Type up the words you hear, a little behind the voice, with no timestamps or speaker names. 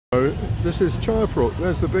So this is Chaiyapruek.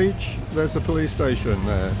 There's the beach, there's the police station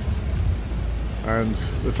there, and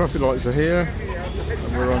the traffic lights are here,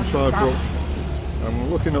 and we're on Chaiyapruek.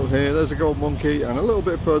 And looking up here, there's a gold monkey, and a little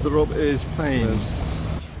bit further up is Peine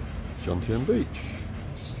Jomtien beach,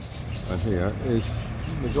 and here is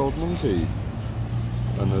the gold monkey.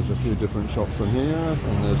 And there's a few different shops in here,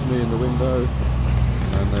 and there's me in the window,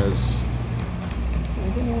 and there's, I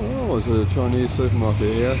don't know, there's a Chinese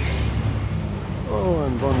supermarket here. Oh,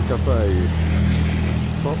 and Peine Cafe,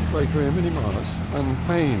 top bakery and mini marts, and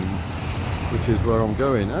Peine, which is where I'm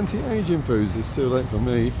going. Anti-aging foods is too late for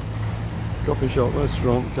me. Coffee shop,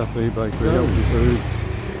 restaurant, cafe, bakery, healthy food.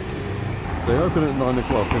 They open at 9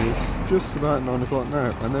 o'clock, and it's just about 9 o'clock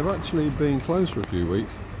now, and they've actually been closed for a few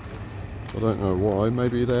weeks. I don't know why.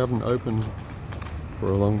 Maybe they haven't opened for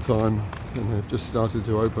a long time and they've just started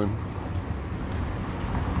to open.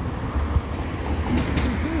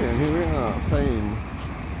 Okay, and here we are, Peine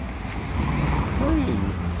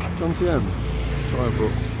Jomtien,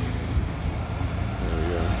 Chaiyapruek. There we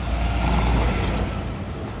go.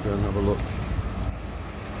 Let's go and have a look.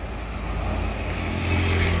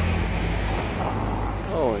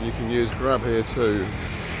 Oh, and you can use Grab here too.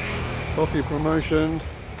 Coffee promotion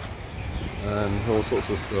and all sorts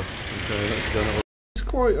of stuff. Okay, let's go and have a look. It's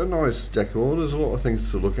quite a nice decor. There's a lot of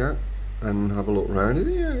things to look at and have a look around.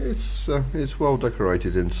 Yeah, it's well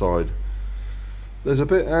decorated inside. There's a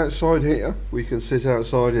bit outside here. We can sit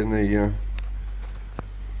outside in the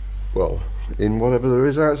well, in whatever there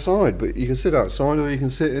is outside, but you can sit outside or you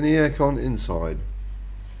can sit in the aircon inside.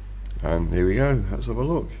 And here we go. Let's have a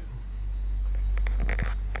look.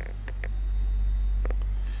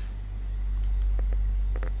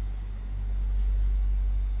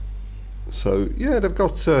 So yeah, they've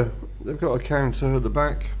got a counter at the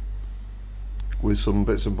back with some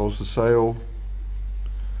bits and bobs for sale,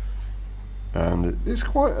 and it's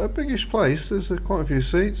quite a biggish place. There's quite a few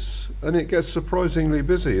seats, and it gets surprisingly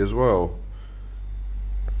busy as well.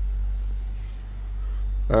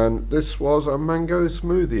 And this was a mango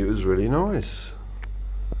smoothie. It was really nice.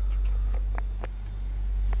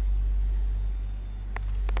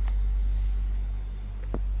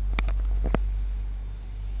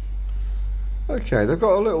 Okay, they've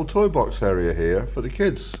got a little toy box area here for the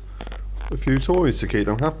kids. A few toys to keep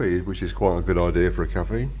them happy, which is quite a good idea for a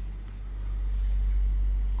cafe.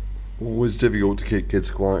 Always difficult to keep kids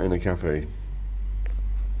quiet in a cafe.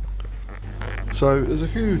 So there's a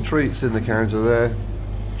few treats in the counter there.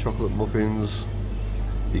 Chocolate muffins,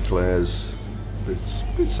 eclairs,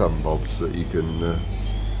 bits and bobs that you can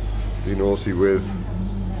be naughty with.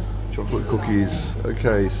 Chocolate cookies.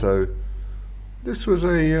 Okay, so this was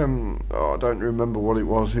a, oh, I don't remember what it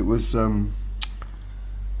was. It was,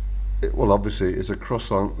 well, obviously it's a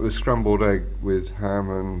croissant with scrambled egg with ham,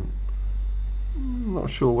 and I'm not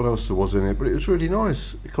sure what else there was in it, but it was really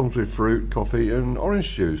nice. It comes with fruit, coffee and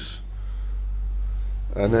orange juice.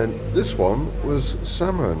 And then this one was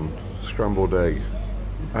salmon, scrambled egg,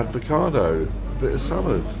 avocado, a bit of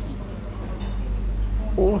salad.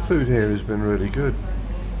 All the food here has been really good,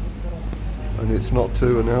 and it's not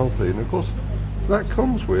too unhealthy. And of course, that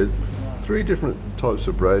comes with 3 different types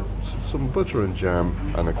of bread, some butter and jam,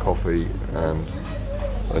 and a coffee and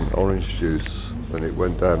an orange juice, and it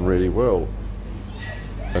went down really well.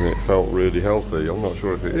 And it felt really healthy. I'm not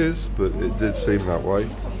sure if it is, but it did seem that way.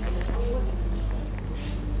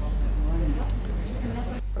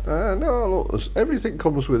 And oh, look, everything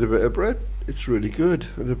comes with a bit of bread. It's really good,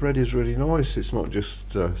 and the bread is really nice. It's not just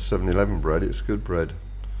 7-Eleven bread, it's good bread.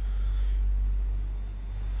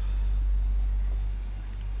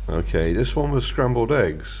 Okay, this one was scrambled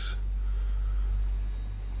eggs,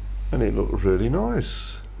 and it looked really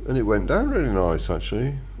nice, and it went down really nice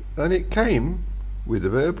actually, and it came with a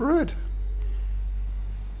bit of bread.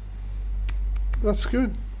 That's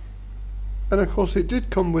good. And of course it did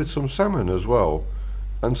come with some salmon as well,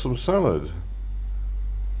 and some salad,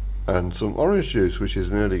 and some orange juice, which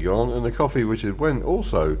is nearly gone, and the coffee, which it went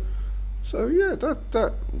also. So yeah,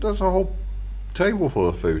 that's a whole table full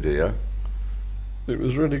of food here. It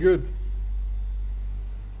was really good.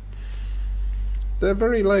 They're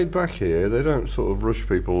very laid back here. They don't sort of rush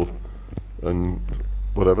people and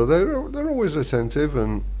whatever. They're always attentive,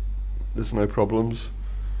 and there's no problems.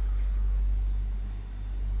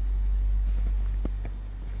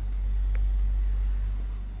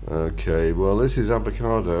 Okay, well, this is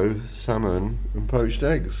avocado, salmon and poached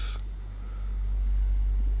eggs,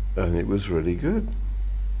 and it was really good.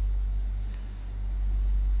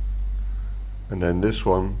 And then this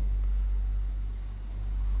one,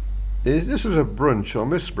 this was a brunch. I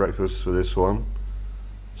missed breakfast for this one.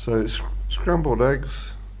 So it's scrambled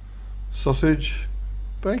eggs, sausage,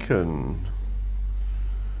 bacon.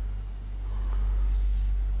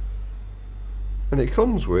 And it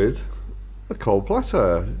comes with a cold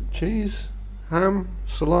platter, cheese, ham,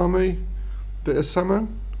 salami, bit of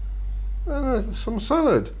salmon, and some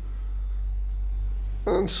salad,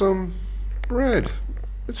 and some bread.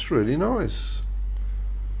 It's really nice.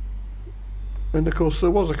 And of course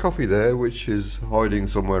there was a coffee there, which is hiding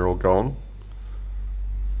somewhere or gone.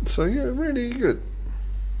 So yeah, really good.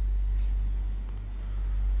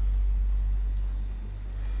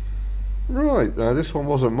 Right, now this one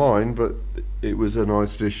wasn't mine, but it was a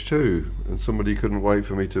nice dish too, and somebody couldn't wait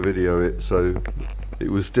for me to video it, so it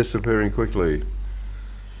was disappearing quickly.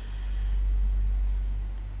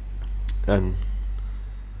 And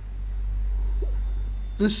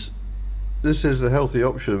this is the healthy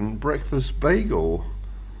option, breakfast bagel,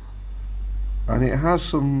 and it has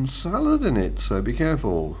some salad in it, so be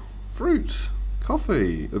careful. Fruit,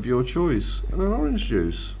 coffee of your choice, and an orange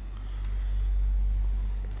juice.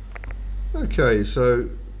 Okay, so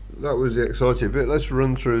that was the exciting bit. Let's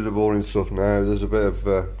run through the boring stuff now. There's a bit of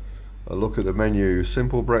a look at the menu.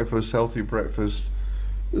 Simple breakfast, healthy breakfast.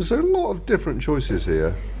 There's a lot of different choices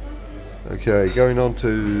here. Okay, going on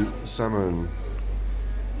to salmon,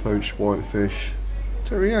 poached whitefish,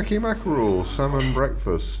 teriyaki mackerel, salmon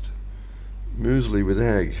breakfast, muesli with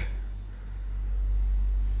egg,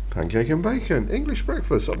 pancake and bacon, English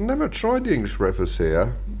breakfast. I've never tried the English breakfast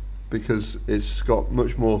here because it's got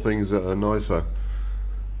much more things that are nicer.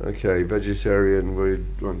 Okay, vegetarian, we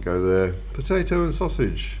won't go there. Potato and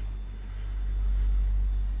sausage,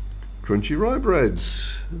 crunchy rye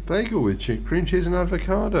breads, bagel with cream cheese and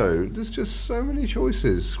avocado. There's just so many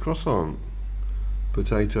choices. Croissant,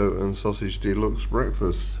 potato and sausage deluxe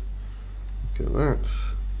breakfast. Look at that.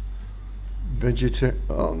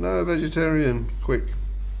 Oh no, vegetarian. Quick.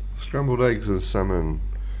 Scrambled eggs and salmon,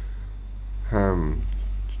 ham,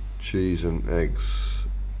 cheese and eggs,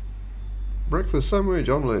 breakfast sandwich,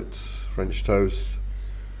 omelette, French toast,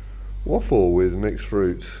 waffle with mixed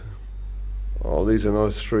fruit. Oh, these are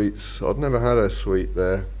nice treats. I'd never had a sweet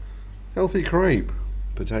there. Healthy crepe,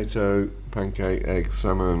 potato, pancake, egg,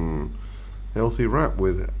 salmon. Healthy wrap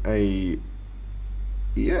with aioli,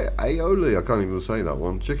 I can't even say that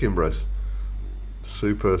one. Chicken breast.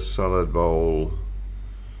 Super salad bowl.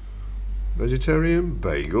 Vegetarian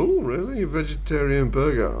bagel? Really? Vegetarian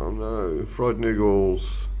burger? Oh no. Fried noodles.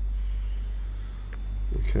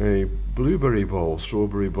 Okay, blueberry bowl,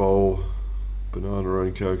 strawberry bowl, banana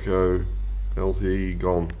and cocoa. Healthy,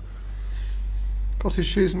 gone.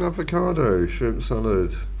 Cottage cheese and avocado, shrimp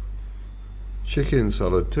salad, chicken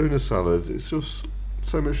salad, tuna salad. It's just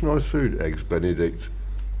so much nice food. Eggs Benedict,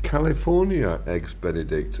 California eggs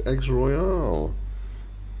Benedict, eggs Royale,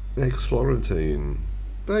 eggs Florentine,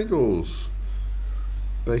 bagels,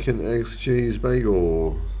 bacon, eggs, cheese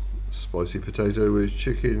bagel, spicy potato with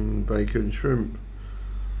chicken, bacon, shrimp,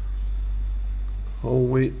 whole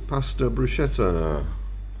wheat pasta bruschetta,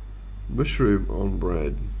 mushroom on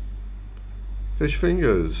bread, fish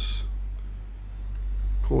fingers,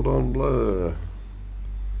 cordon bleu.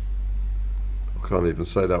 I can't even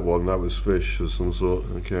say that one, that was fish of some sort.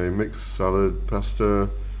 Okay, mixed salad, pasta,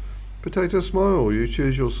 potato smile, you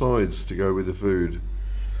choose your sides to go with the food.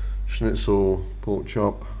 Schnitzel, pork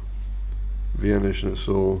chop, Vienna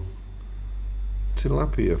schnitzel,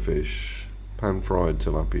 tilapia fish, pan-fried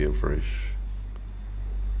tilapia fish.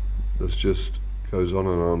 This just goes on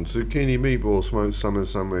and on. Zucchini meatball, smoked salmon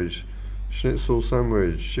sandwich, schnitzel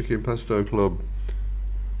sandwich, chicken pesto club,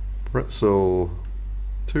 pretzel,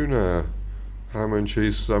 tuna, ham and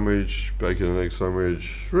cheese sandwich, bacon and egg sandwich,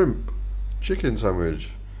 shrimp, chicken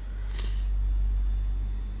sandwich,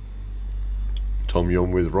 tom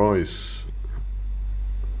yum with rice,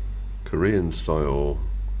 Korean style,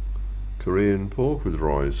 Korean pork with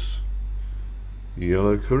rice,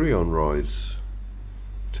 yellow curry on rice,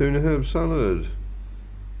 tuna herb salad,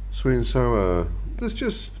 sweet and sour. There's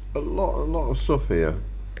just a lot of stuff here.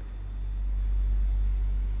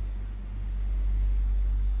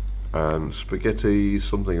 And spaghetti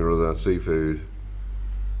something or other, seafood.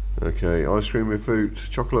 Okay, ice cream with fruit,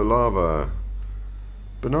 chocolate lava,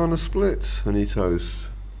 banana split, honey toast.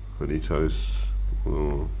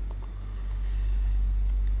 Oh.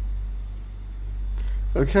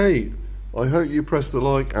 Okay, I hope you press the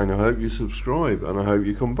like, and I hope you subscribe, and I hope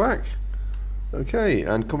you come back. Okay,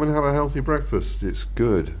 and come and have a healthy breakfast. It's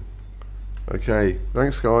good. Okay,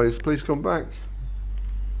 thanks guys, please come back.